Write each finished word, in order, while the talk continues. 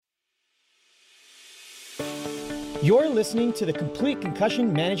You're listening to the Complete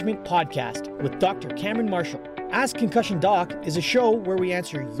Concussion Management Podcast with Dr. Cameron Marshall. Ask Concussion Doc is a show where we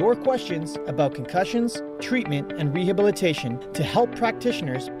answer your questions about concussions, treatment, and rehabilitation to help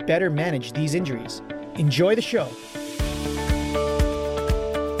practitioners better manage these injuries. Enjoy the show.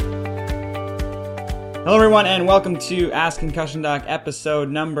 Hello everyone and welcome to Ask Concussion Doc episode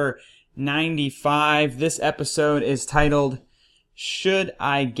number 95. This episode is titled, Should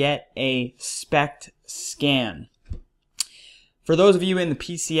I Get a SPECT Scan? For those of you in the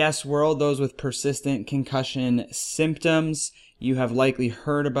PCS world, those with persistent concussion symptoms, you have likely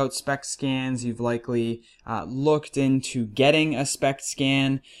heard about SPECT scans. You've likely looked into getting a SPECT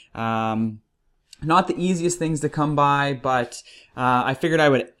scan. Not the easiest things to come by, but I figured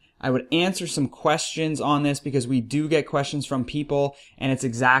I would answer some questions on this because we do get questions from people, and it's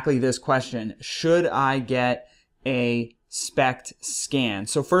exactly this question. Should I get a SPECT scan?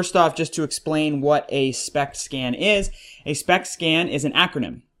 So first off, just to explain what a SPECT scan is, a SPECT scan is an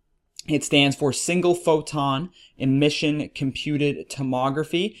acronym. It stands for Single Photon Emission Computed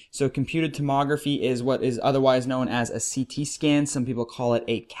Tomography. So computed tomography is what is otherwise known as a CT scan. Some people call it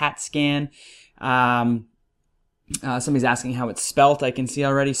a CAT scan. Somebody's asking how it's spelt. I can see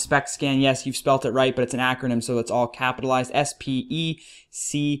already. SPECT scan, yes, you've spelt it right, but it's an acronym, so it's all capitalized. SPECT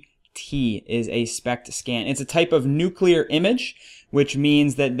is a SPECT scan. It's a type of nuclear image, which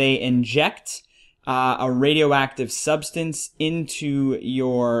means that they inject a radioactive substance into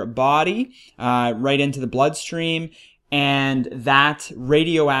your body, right into the bloodstream, and that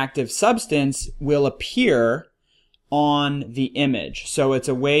radioactive substance will appear on the image. So it's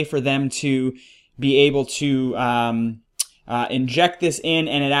a way for them to be able to inject this in,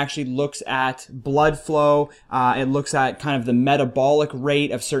 and it actually looks at blood flow. It looks at kind of the metabolic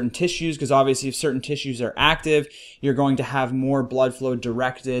rate of certain tissues, because obviously if certain tissues are active, you're going to have more blood flow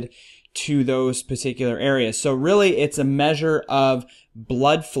directed to those particular areas. So really, it's a measure of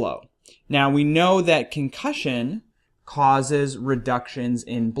blood flow. Now, we know that concussion causes reductions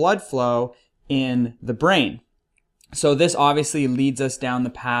in blood flow in the brain. So this obviously leads us down the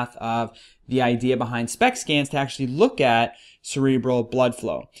path of the idea behind SPECT scans to actually look at cerebral blood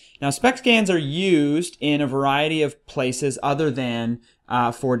flow. Now, SPECT scans are used in a variety of places other than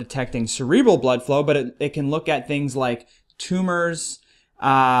for detecting cerebral blood flow, but it can look at things like tumors.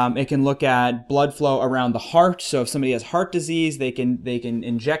 It can look at blood flow around the heart. So if somebody has heart disease, they can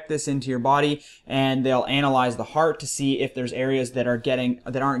inject this into your body, and they'll analyze the heart to see if there's areas that aren't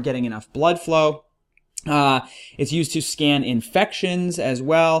getting enough blood flow. It's used to scan infections as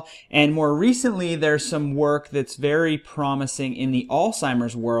well. And more recently, there's some work that's very promising in the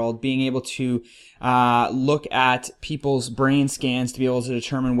Alzheimer's world, being able to look at people's brain scans to be able to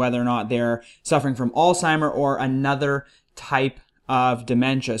determine whether or not they're suffering from Alzheimer or another type of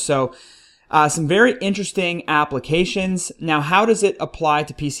dementia. So some very interesting applications. Now, how does it apply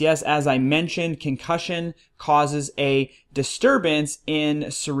to PCS? As I mentioned, concussion causes a disturbance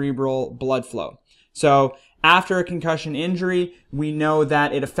in cerebral blood flow. So after a concussion injury, we know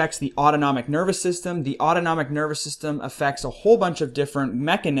that it affects the autonomic nervous system. The autonomic nervous system affects a whole bunch of different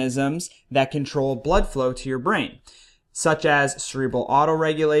mechanisms that control blood flow to your brain, such as cerebral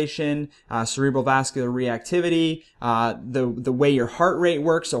autoregulation, cerebral vascular reactivity, the way your heart rate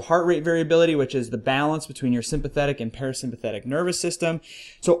works, so heart rate variability, which is the balance between your sympathetic and parasympathetic nervous system.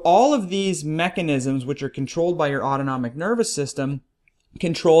 So all of these mechanisms, which are controlled by your autonomic nervous system,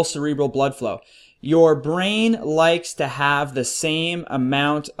 control cerebral blood flow. Your brain likes to have the same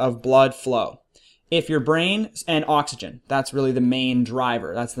amount of blood flow. If your brain, and oxygen, that's really the main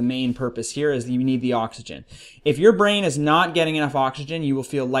driver. That's the main purpose here, is you need the oxygen. If your brain is not getting enough oxygen, you will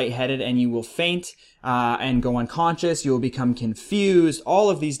feel lightheaded and you will faint and go unconscious. You will become confused,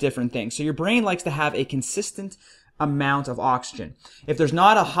 all of these different things. So your brain likes to have a consistent amount of oxygen. If there's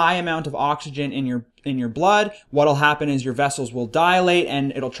not a high amount of oxygen in your blood, what'll happen is your vessels will dilate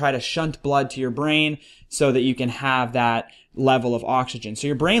and it'll try to shunt blood to your brain so that you can have that level of oxygen. So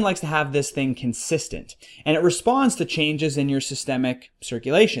your brain likes to have this thing consistent, and it responds to changes in your systemic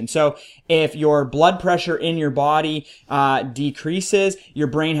circulation. So if your blood pressure in your body decreases, your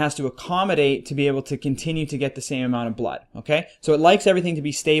brain has to accommodate to be able to continue to get the same amount of blood. Okay? So it likes everything to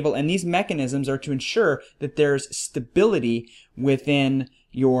be stable, and these mechanisms are to ensure that there's stability within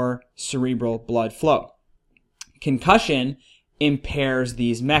your cerebral blood flow. Concussion impairs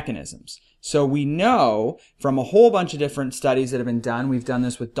these mechanisms. So we know from a whole bunch of different studies that have been done, we've done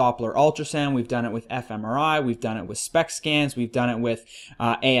this with Doppler ultrasound, we've done it with fMRI, we've done it with SPECT scans, we've done it with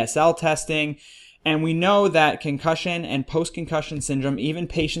ASL testing, and we know that concussion and post-concussion syndrome, even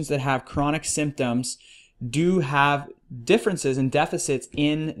patients that have chronic symptoms, do have differences and deficits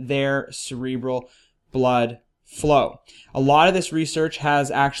in their cerebral blood flow. A lot of this research has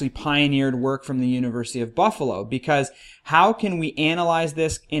actually pioneered work from the University of Buffalo, because how can we analyze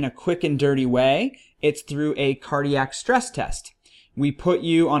this in a quick and dirty way? It's through a cardiac stress test. We put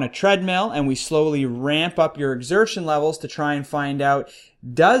you on a treadmill and we slowly ramp up your exertion levels to try and find out,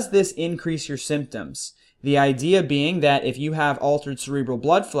 does this increase your symptoms? The idea being that if you have altered cerebral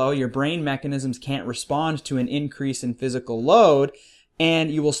blood flow, your brain mechanisms can't respond to an increase in physical load,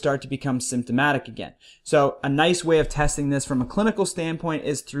 and you will start to become symptomatic again. So a nice way of testing this from a clinical standpoint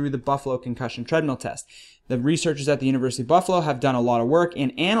is through the Buffalo Concussion Treadmill Test. The researchers at the University of Buffalo have done a lot of work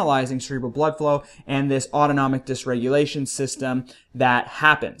in analyzing cerebral blood flow and this autonomic dysregulation system that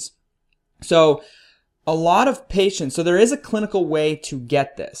happens. So a lot of patients, so there is a clinical way to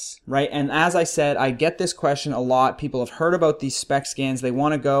get this, right? And as I said, I get this question a lot. People have heard about these SPECT scans. They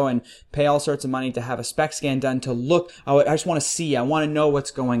want to go and pay all sorts of money to have a SPECT scan done to look. I just want to see. I want to know what's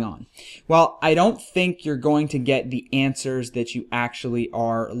going on. Well, I don't think you're going to get the answers that you actually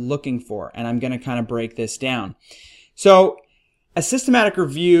are looking for. And I'm going to kind of break this down. So a systematic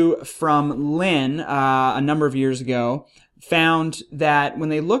review from Lynn a number of years ago found that when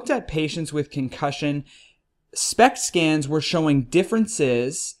they looked at patients with concussion, SPECT scans were showing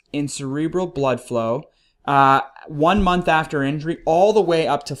differences in cerebral blood flow 1 month after injury, all the way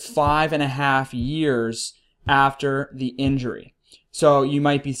up to 5.5 years after the injury. So you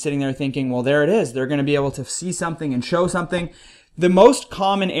might be sitting there thinking, well, there it is. They're going to be able to see something and show something. The most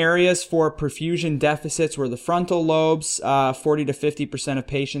common areas for perfusion deficits were the frontal lobes. 40 to 50% of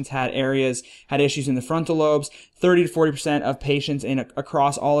patients had issues in the frontal lobes. 30 to 40% of patients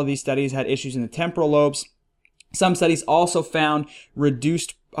across all of these studies had issues in the temporal lobes. Some studies also found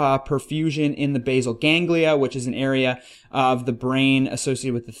reduced perfusion in the basal ganglia, which is an area of the brain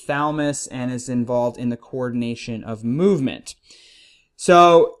associated with the thalamus and is involved in the coordination of movement.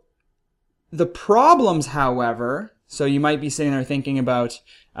 So the problems, however, so you might be sitting there thinking about,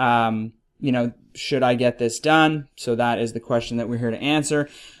 should I get this done? So that is the question that we're here to answer.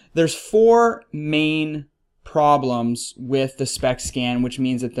 There's 4 main problems with the SPECT scan, which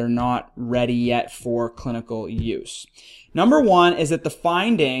means that they're not ready yet for clinical use. Number 1 is that the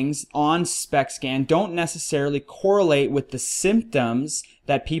findings on SPECT scan don't necessarily correlate with the symptoms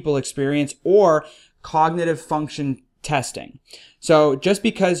that people experience or cognitive function testing. So just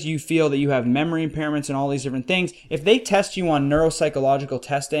because you feel that you have memory impairments and all these different things, if they test you on neuropsychological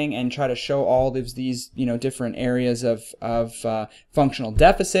testing and try to show all of these different areas of functional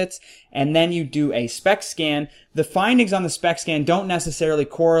deficits, and then you do a SPECT scan, the findings on the SPECT scan don't necessarily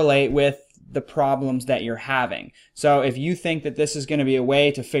correlate with the problems that you're having. So if you think that this is going to be a way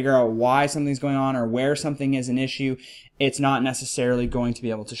to figure out why something's going on or where something is an issue, it's not necessarily going to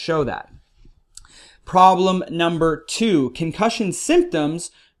be able to show that. Problem number 2, concussion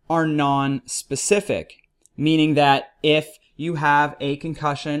symptoms are non-specific, meaning that if you have a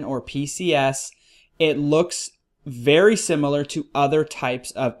concussion or PCS, it looks very similar to other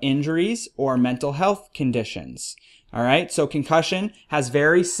types of injuries or mental health conditions. All right, so concussion has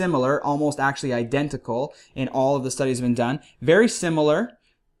very similar, almost actually identical in all of the studies that have been done, very similar,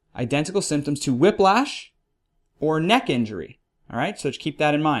 identical symptoms to whiplash or neck injury. All right, so just keep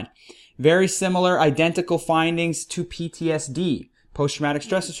that in mind. Very similar, identical findings to PTSD, post-traumatic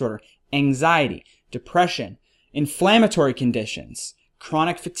stress disorder, anxiety, depression, inflammatory conditions,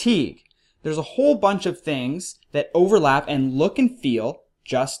 chronic fatigue. There's a whole bunch of things that overlap and look and feel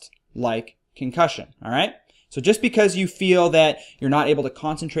just like concussion, all right? So just because you feel that you're not able to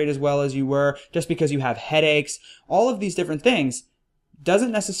concentrate as well as you were, just because you have headaches, all of these different things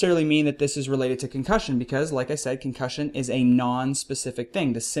doesn't necessarily mean that this is related to concussion because, like I said, concussion is a non-specific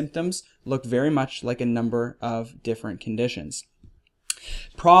thing. The symptoms look very much like a number of different conditions.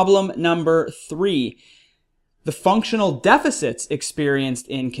 Problem number 3, the functional deficits experienced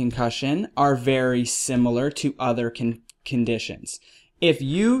in concussion are very similar to other conditions. If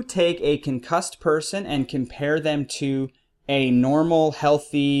you take a concussed person and compare them to a normal,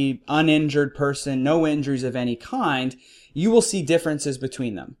 healthy, uninjured person, no injuries of any kind, you will see differences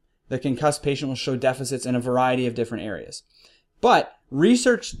between them. The concussed patient will show deficits in a variety of different areas. But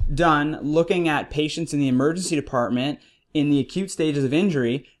research done looking at patients in the emergency department in the acute stages of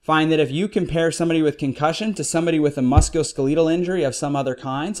injury find that if you compare somebody with concussion to somebody with a musculoskeletal injury of some other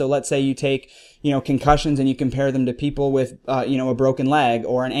kind, so let's say you take, concussions and you compare them to people with, a broken leg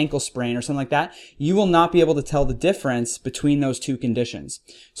or an ankle sprain or something like that, you will not be able to tell the difference between those two conditions.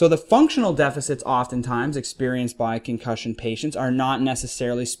 So the functional deficits oftentimes experienced by concussion patients are not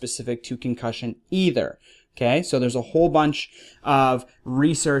necessarily specific to concussion either. Okay, so there's a whole bunch of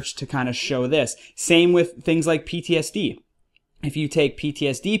research to kind of show this. Same with things like PTSD. If you take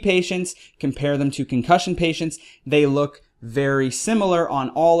PTSD patients, compare them to concussion patients, they look very similar on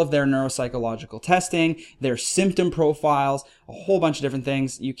all of their neuropsychological testing, their symptom profiles, a whole bunch of different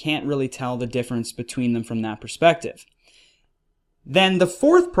things. You can't really tell the difference between them from that perspective. Then the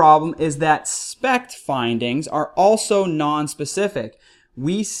fourth problem is that SPECT findings are also non-specific.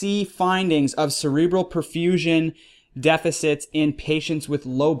 We see findings of cerebral perfusion deficits in patients with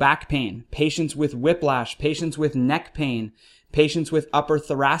low back pain, patients with whiplash, patients with neck pain, patients with upper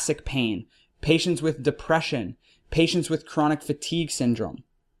thoracic pain, patients with depression, patients with chronic fatigue syndrome.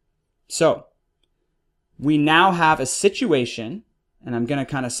 So we now have a situation, and I'm going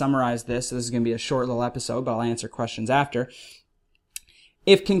to kind of summarize this. So this is going to be a short little episode, but I'll answer questions after.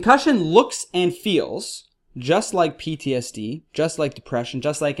 If concussion looks and feels just like PTSD, just like depression,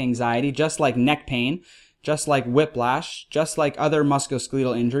 just like anxiety, just like neck pain, just like whiplash, just like other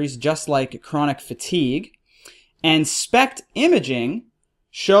musculoskeletal injuries, just like chronic fatigue, and SPECT imaging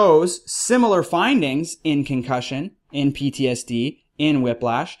shows similar findings in concussion, in PTSD, in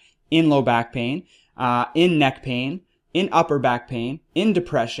whiplash, in low back pain, in neck pain, in upper back pain, in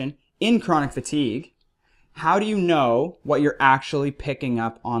depression, in chronic fatigue, how do you know what you're actually picking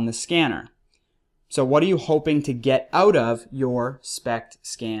up on the scanner? So what are you hoping to get out of your SPECT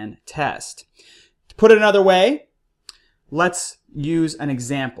scan test? To put it another way, let's use an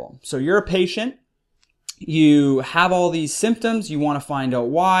example. So you're a patient. You have all these symptoms. You want to find out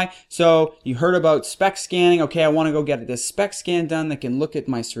why. So you heard about SPECT scanning. Okay, I want to go get this SPECT scan done that can look at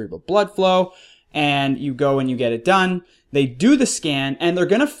my cerebral blood flow. And you go and you get it done. They do the scan and they're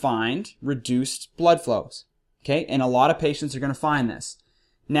going to find reduced blood flows. Okay, and a lot of patients are going to find this.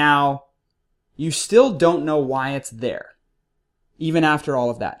 Now, you still don't know why it's there, even after all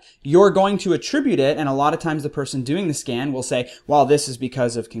of that. You're going to attribute it, and a lot of times the person doing the scan will say, well, this is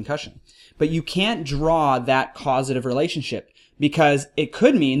because of concussion. But you can't draw that causative relationship because it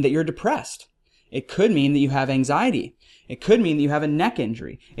could mean that you're depressed. It could mean that you have anxiety. It could mean that you have a neck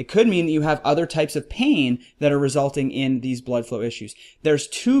injury. It could mean that you have other types of pain that are resulting in these blood flow issues. There's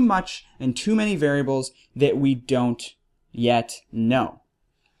too much and too many variables that we don't yet know.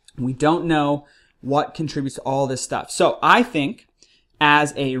 We don't know what contributes to all this stuff. So I think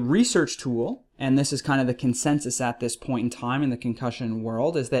as a research tool, and this is kind of the consensus at this point in time in the concussion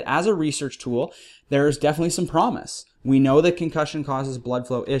world, is that as a research tool, there is definitely some promise. We know that concussion causes blood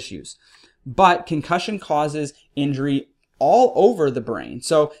flow issues, but concussion causes injury all over the brain.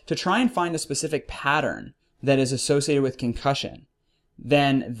 So to try and find a specific pattern that is associated with concussion,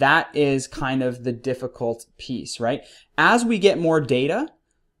 then that is kind of the difficult piece, right? As we get more data,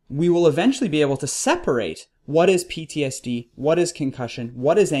 we will eventually be able to separate what is PTSD, what is concussion,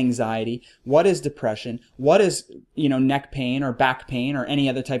 what is anxiety, what is depression, what is, neck pain or back pain or any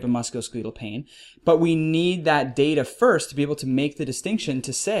other type of musculoskeletal pain. But we need that data first to be able to make the distinction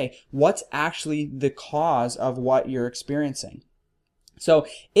to say what's actually the cause of what you're experiencing. So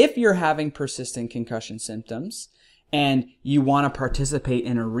if you're having persistent concussion symptoms and you want to participate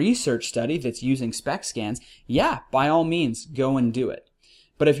in a research study that's using SPECT scans, yeah, by all means, go and do it.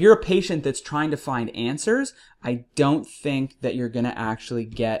 But if you're a patient that's trying to find answers, I don't think that you're going to actually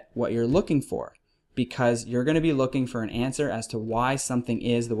get what you're looking for, because you're going to be looking for an answer as to why something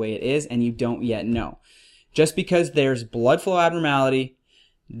is the way it is and you don't yet know. Just because there's blood flow abnormality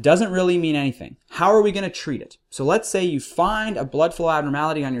doesn't really mean anything. How are we going to treat it? So let's say you find a blood flow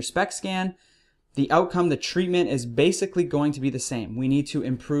abnormality on your SPECT scan. The outcome, the treatment is basically going to be the same. We need to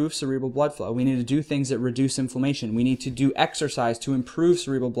improve cerebral blood flow. We need to do things that reduce inflammation. We need to do exercise to improve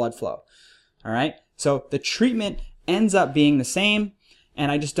cerebral blood flow. All right? So the treatment ends up being the same,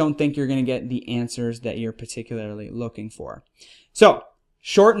 and I just don't think you're going to get the answers that you're particularly looking for. So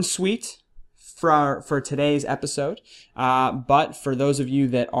short and sweet for today's episode, but for those of you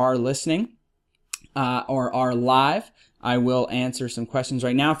that are listening or are live, I will answer some questions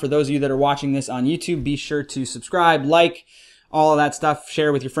right now. For those of you that are watching this on YouTube, be sure to subscribe, like, all of that stuff,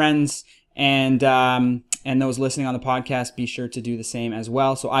 share with your friends, and those listening on the podcast, be sure to do the same as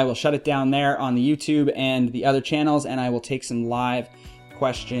well. So I will shut it down there on the YouTube and the other channels, and I will take some live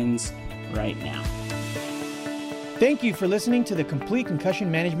questions right now. Thank you for listening to the Complete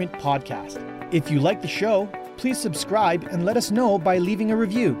Concussion Management Podcast. If you like the show, please subscribe and let us know by leaving a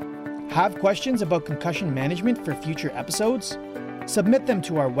review. Have questions about concussion management for future episodes? Submit them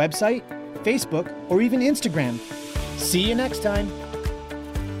to our website, Facebook, or even Instagram. See you next time.